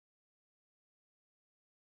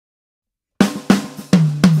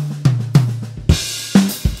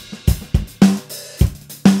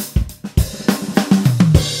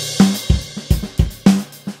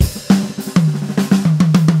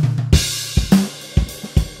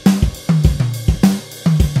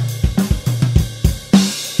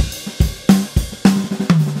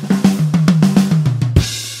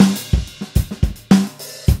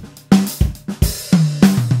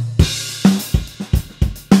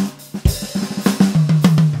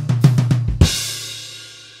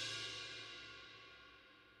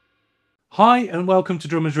Hi and welcome to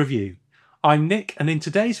Drummers Review. I'm Nick and in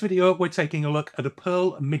today's video we're taking a look at a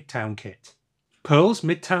Pearl Midtown kit. Pearl's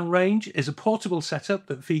Midtown range is a portable setup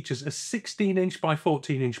that features a 16-inch by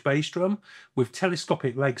 14-inch bass drum with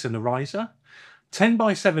telescopic legs and a riser, 10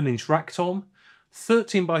 by 7-inch rack tom,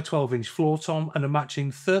 13 by 12-inch floor tom and a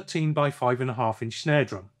matching 13 by 5.5-inch snare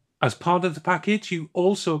drum. As part of the package you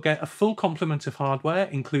also get a full complement of hardware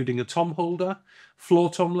including a tom holder, floor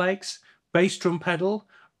tom legs, bass drum pedal,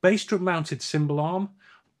 bass drum mounted cymbal arm,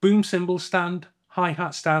 boom cymbal stand,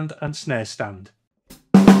 hi-hat stand and snare stand.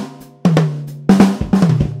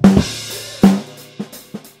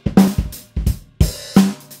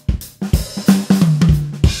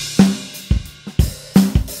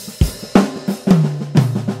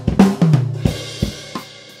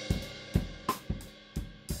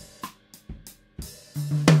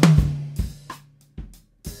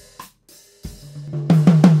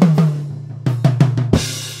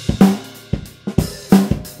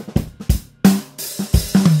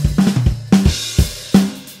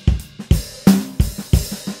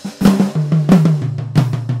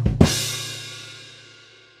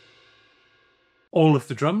 All of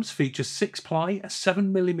the drums feature 6-ply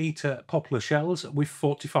 7mm poplar shells with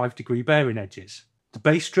 45-degree bearing edges. The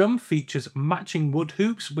bass drum features matching wood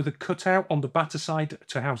hoops with a cutout on the batter side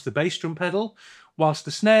to house the bass drum pedal, whilst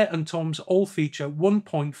the snare and toms all feature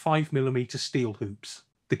 1.5mm steel hoops.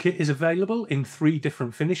 The kit is available in 3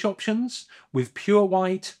 different finish options, with pure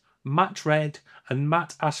white, matte red and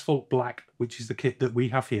matte asphalt black, which is the kit that we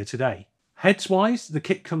have here today. Heads-wise, the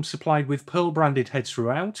kit comes supplied with Pearl branded heads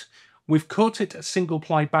throughout, with coated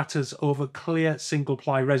single-ply batters over clear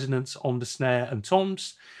single-ply resonance on the snare and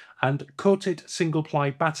toms, and coated single-ply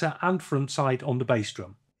batter and front side on the bass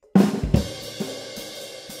drum.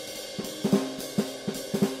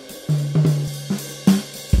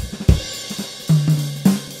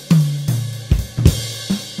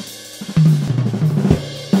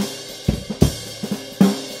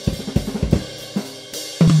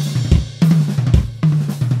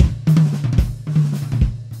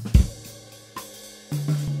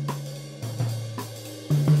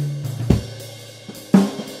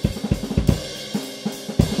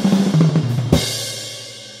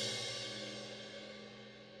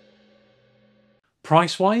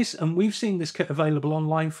 Price-wise, and we've seen this kit available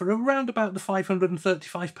online for around about the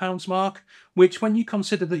 £535 mark, which when you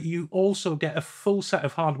consider that you also get a full set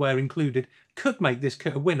of hardware included, could make this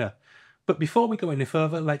kit a winner. But before we go any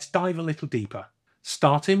further, let's dive a little deeper.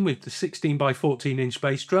 Starting with the 16 by 14-inch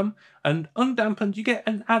bass drum, and undampened you get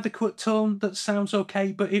an adequate tone that sounds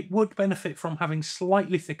okay, but it would benefit from having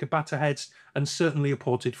slightly thicker batter heads and certainly a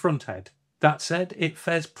ported front head. That said, it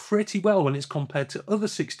fares pretty well when it's compared to other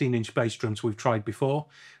 16-inch bass drums we've tried before,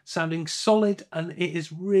 sounding solid and it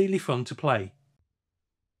is really fun to play.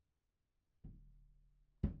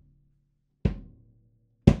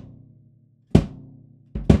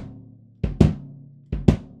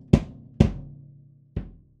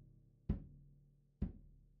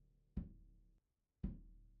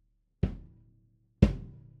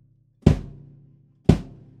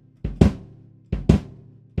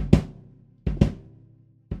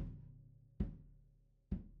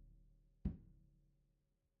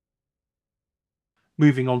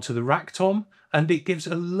 Moving on to the rack tom, and it gives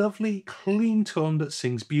a lovely clean tone that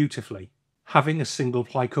sings beautifully. Having a single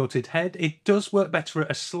ply coated head, it does work better at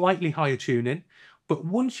a slightly higher tuning, but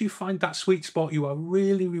once you find that sweet spot you are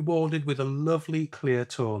really rewarded with a lovely clear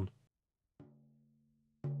tone.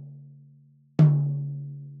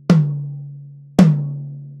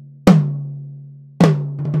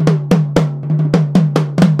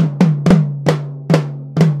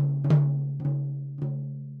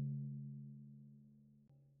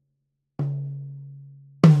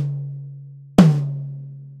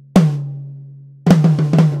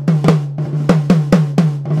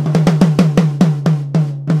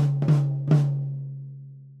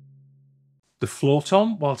 The floor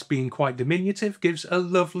tom, whilst being quite diminutive, gives a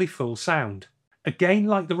lovely full sound. Again,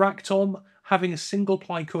 like the rack tom, having a single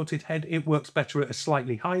ply coated head, it works better at a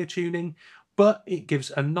slightly higher tuning, but it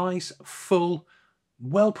gives a nice, full,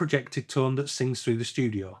 well projected tone that sings through the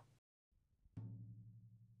studio.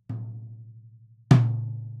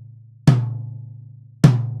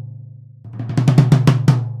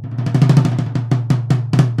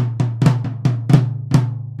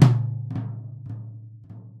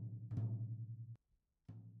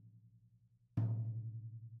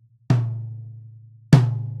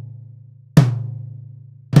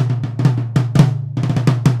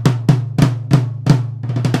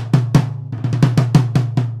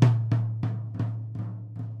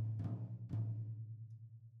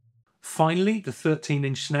 Finally, the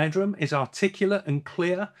 13-inch snare drum is articulate and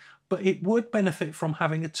clear, but it would benefit from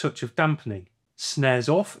having a touch of dampening. Snares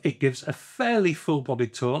off, it gives a fairly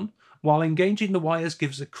full-bodied tone, while engaging the wires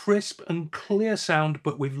gives a crisp and clear sound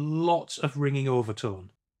but with lots of ringing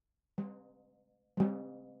overtone.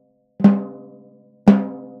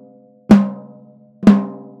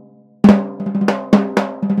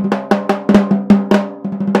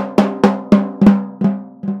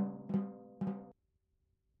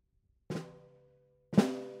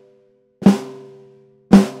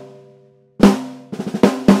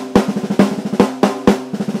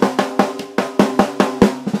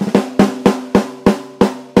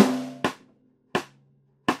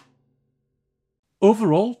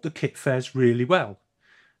 Overall, the kit fares really well.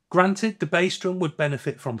 Granted, the bass drum would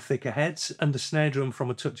benefit from thicker heads and the snare drum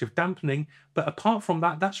from a touch of dampening, but apart from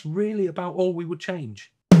that, that's really about all we would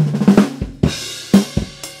change.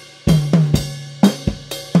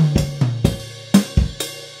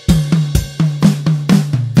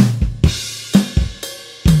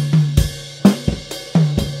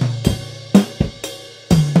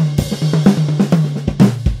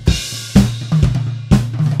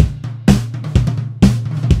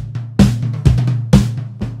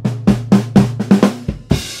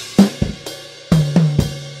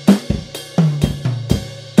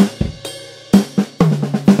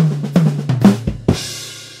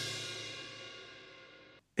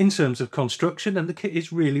 In terms of construction, and the kit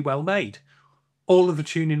is really well made. All of the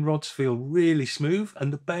tuning rods feel really smooth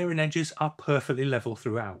and the bearing edges are perfectly level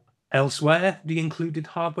throughout. Elsewhere, the included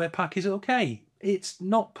hardware pack is okay. It's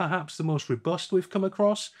not perhaps the most robust we've come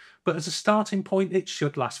across, but as a starting point it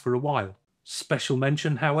should last for a while. Special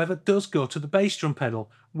mention, however, does go to the bass drum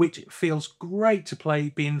pedal, which feels great to play,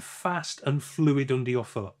 being fast and fluid under your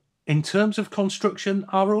foot. In terms of construction,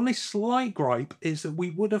 our only slight gripe is that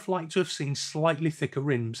we would have liked to have seen slightly thicker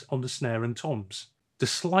rims on the snare and toms. The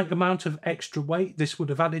slight amount of extra weight this would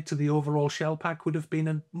have added to the overall shell pack would have been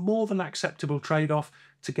a more than acceptable trade-off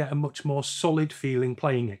to get a much more solid feeling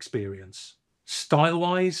playing experience.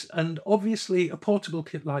 Style-wise, and obviously a portable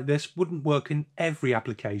kit like this wouldn't work in every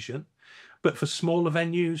application, but for smaller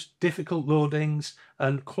venues, difficult loadings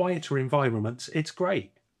and quieter environments, it's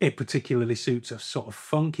great. It particularly suits a sort of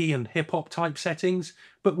funky and hip-hop type settings,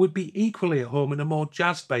 but would be equally at home in a more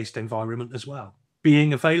jazz-based environment as well.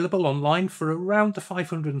 Being available online for around the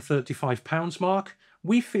 £535 mark,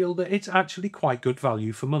 we feel that it's actually quite good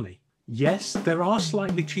value for money. Yes, there are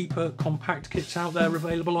slightly cheaper compact kits out there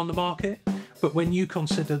available on the market, but when you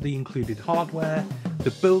consider the included hardware, the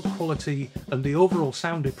build quality and the overall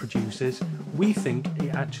sound it produces, we think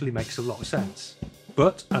it actually makes a lot of sense.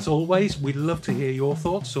 But, as always, we'd love to hear your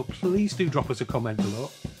thoughts, so please do drop us a comment below.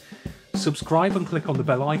 Subscribe and click on the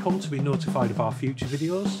bell icon to be notified of our future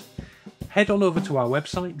videos. Head on over to our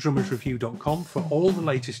website, drummersreview.com, for all the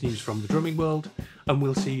latest news from the drumming world, and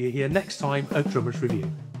we'll see you here next time at Drummers Review.